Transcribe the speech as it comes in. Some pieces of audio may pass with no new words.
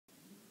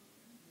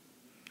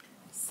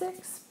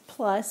6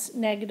 plus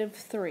negative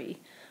 3.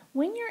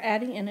 When you're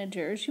adding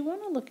integers, you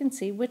want to look and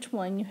see which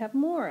one you have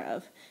more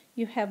of.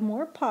 You have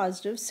more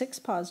positives, 6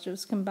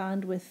 positives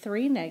combined with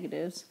 3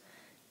 negatives.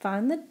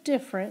 Find the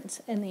difference,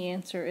 and the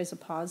answer is a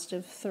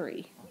positive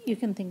 3. You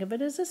can think of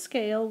it as a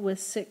scale with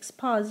 6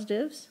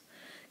 positives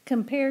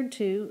compared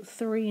to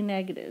 3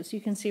 negatives. You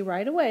can see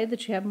right away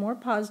that you have more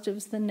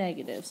positives than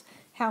negatives.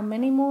 How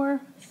many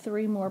more?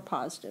 3 more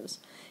positives.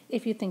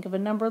 If you think of a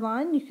number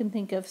line, you can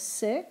think of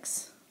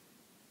 6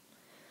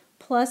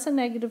 plus a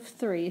negative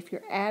 3. If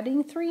you're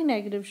adding 3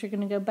 negatives, you're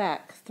going to go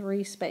back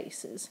 3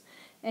 spaces,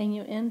 and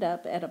you end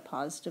up at a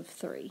positive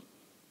 3.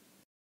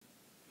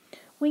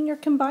 When you're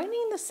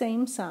combining the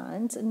same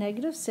signs, a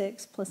negative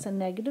 6 plus a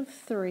negative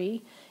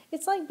 3,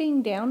 it's like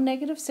being down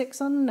negative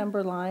 6 on the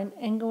number line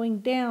and going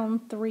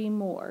down 3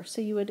 more. So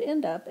you would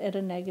end up at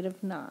a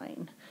negative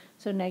 9.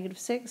 So negative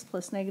 6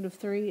 plus negative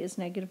 3 is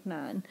negative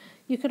 9.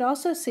 You could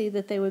also see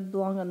that they would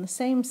belong on the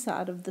same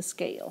side of the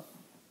scale.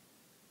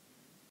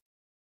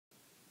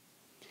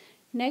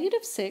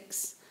 Negative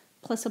 6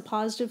 plus a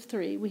positive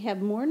 3. We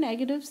have more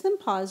negatives than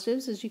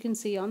positives, as you can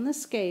see on the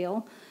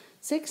scale.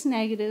 6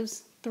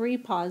 negatives, 3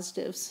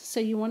 positives. So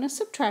you want to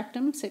subtract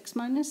them, 6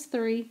 minus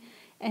 3,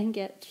 and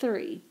get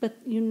 3. But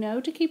you know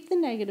to keep the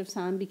negative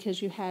sign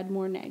because you had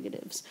more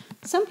negatives.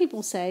 Some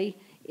people say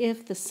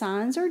if the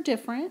signs are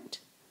different,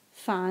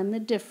 find the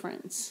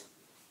difference.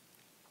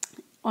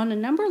 On a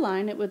number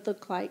line, it would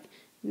look like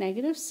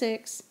negative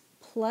 6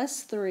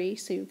 plus 3,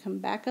 so you come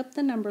back up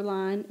the number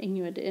line and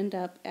you would end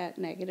up at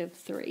negative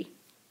 3.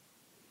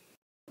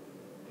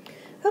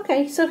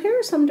 Okay, so here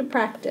are some to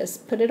practice.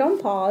 Put it on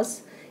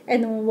pause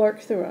and then we'll work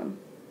through them.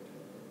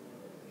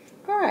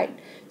 Alright,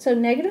 so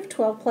negative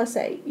 12 plus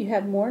 8. You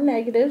have more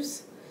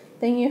negatives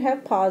than you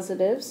have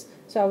positives,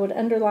 so I would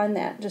underline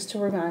that just to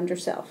remind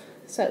yourself.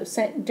 So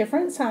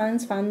different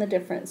signs, find the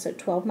difference. So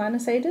 12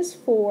 minus 8 is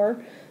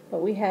 4,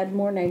 but we had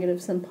more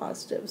negatives than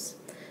positives.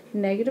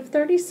 Negative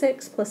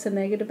 36 plus a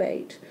negative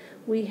 8.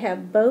 We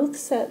have both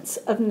sets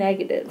of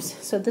negatives.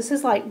 So this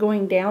is like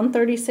going down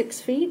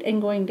 36 feet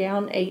and going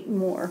down 8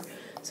 more.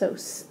 So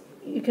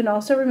you can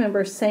also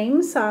remember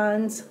same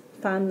signs,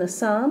 find the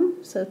sum.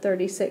 So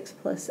 36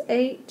 plus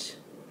 8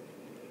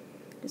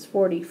 is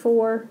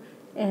 44,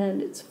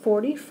 and it's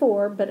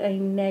 44 but a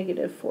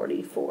negative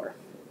 44.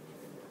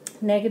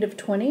 Negative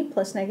 20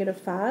 plus negative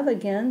 5,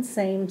 again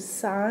same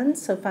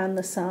signs, so find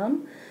the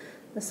sum.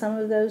 The sum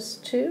of those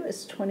two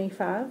is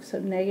 25, so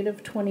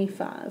negative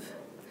 25.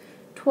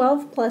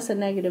 12 plus a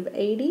negative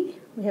 80,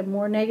 we have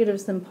more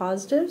negatives than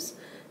positives.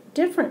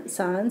 Different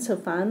signs, so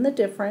find the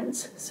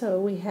difference. So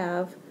we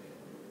have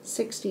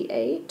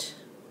 68,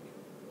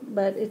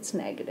 but it's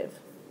negative.